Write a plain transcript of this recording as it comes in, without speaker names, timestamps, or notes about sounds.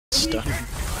monster.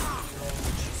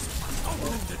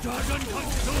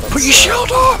 Put your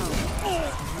shield up!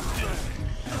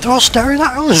 They're all staring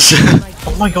at us!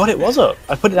 Oh my god, it was up!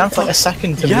 I put it down for like a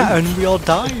second to yeah, move. and we all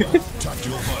died.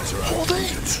 Hold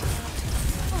it!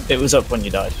 It was up when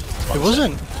you died. It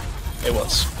wasn't. It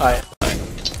was. Alright.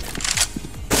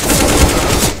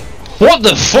 What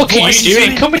the fuck are you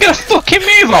doing? Can we get a fucking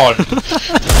move on?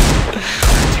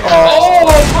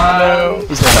 Oh,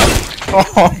 He's not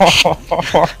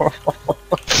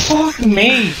fuck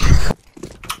me!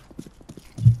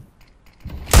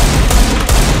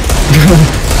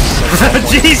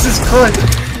 Jesus Christ!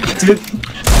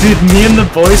 Dude, me and the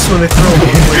boys when they throw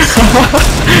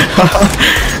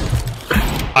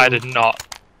I did not.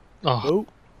 Oh. Oh.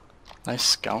 Nice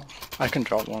scout. I can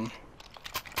drop one.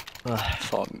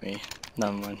 Fuck me.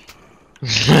 Never mind.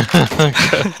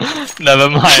 Never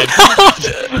mind.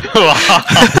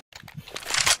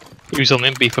 He was only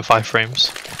in B for 5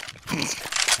 frames.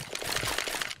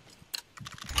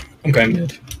 I'm going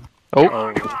mid. Oh.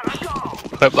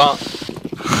 Clip that.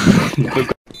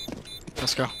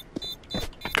 Let's go.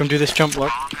 Come do this jump,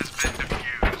 look.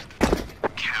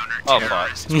 Oh fuck.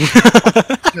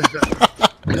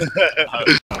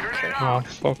 Oh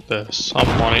fuck this. I'm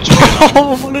on HP now.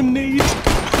 Oh, what a need!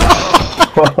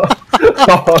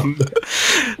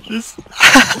 This...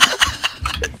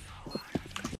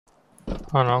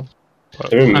 I know.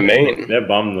 They're main. They're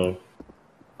bomb though.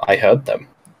 I heard them.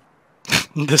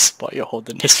 the spot you're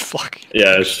holding is fucking...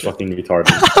 Yeah, it's fucking retarded.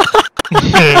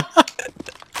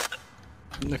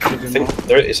 Look at I him. think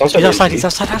it sounds like He's outside, they're- he's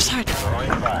outside, outside!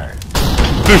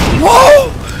 Whoa!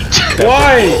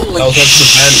 Why? That was up to the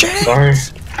vent. Sorry.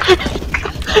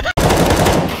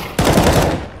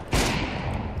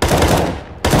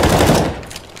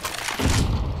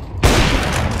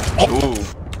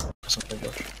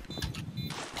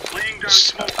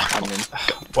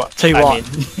 What? Tell you what,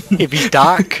 if he's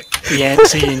dark, he ain't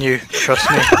seeing you, trust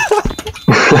me.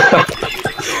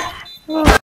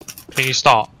 Can you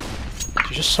start?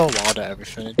 You're just so loud at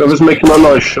everything. Whoever's making that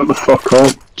noise, shut the fuck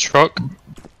up. Truck?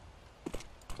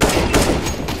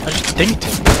 I just dinked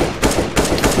him.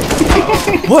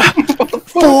 What?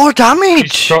 4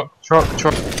 damage! Truck.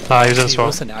 Ah, he was in He sword.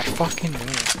 wasn't, I fucking knew.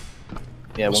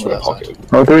 Yeah, one was outside.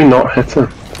 How do we not hit him?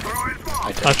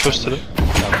 I trusted it.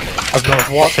 I've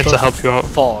done nothing to help you out.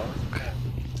 Fuck.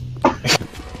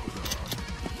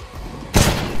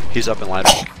 He's up in ladder.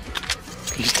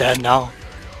 He's dead now.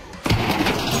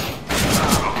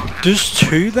 There's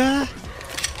 2 there?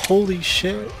 Holy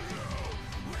shit.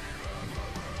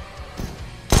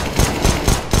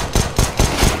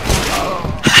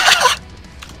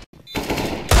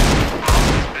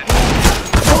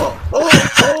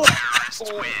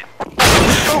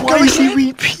 Why is he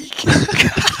re-peeking?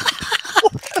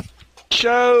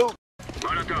 Show!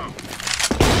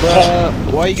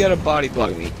 Why you gotta body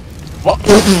block me? What?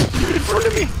 In front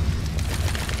of me!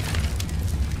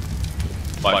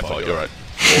 My fault, you're right.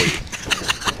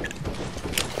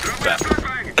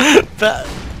 That.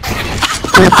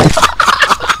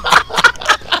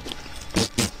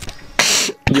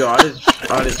 Yo, I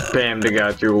just spammed the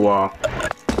guy through a wall.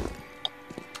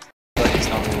 He's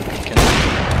not really peeking.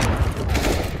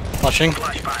 Flashing.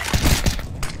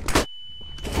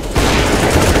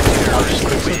 I'll just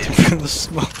quickly through the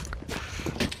smoke.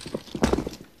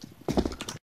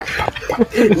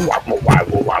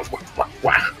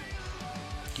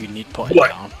 You need putting What?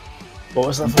 down. What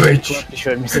was that Bitch. you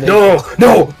showed me today? No!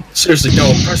 Seriously,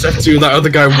 no. Press F2, that other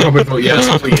guy will probably vote yes,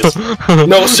 please.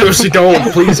 No, seriously,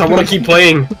 don't. Please, I want to keep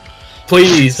playing.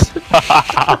 Please.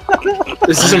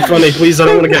 This isn't funny. Please, I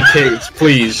don't want to get kicked.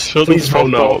 Please. Please vote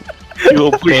no. You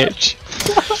little bitch.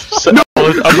 No!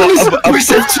 Press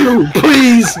F2!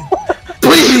 Please!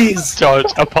 Please!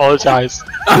 George, apologise.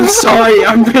 I'm sorry.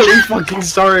 I'm really fucking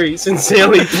sorry.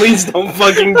 Sincerely, please don't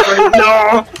fucking break.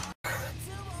 No!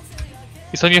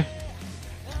 He's on you.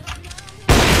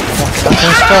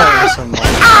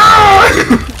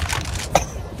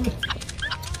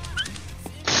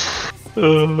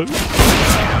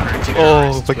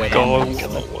 Oh my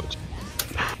god.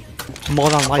 More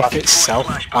than life itself,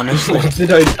 honestly. What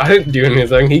did I didn't do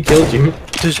anything. He killed you.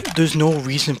 There's no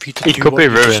reason for you to He do could what be you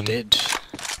just ruined. did.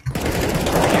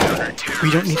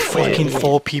 We don't need fucking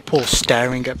 4 people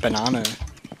staring at banana.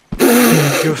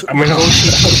 You're I mean, I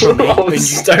was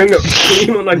staring at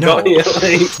B when I got here.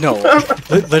 Like. No,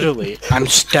 literally, I'm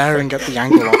staring at the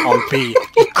angle on B.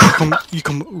 You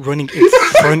come running in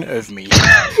front of me,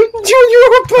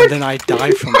 and then I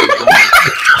die from behind.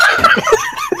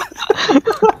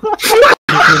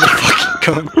 Give me the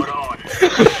fucking gun.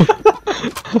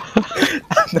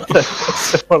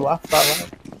 Someone laughed that loud.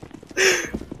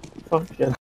 Fuck yeah.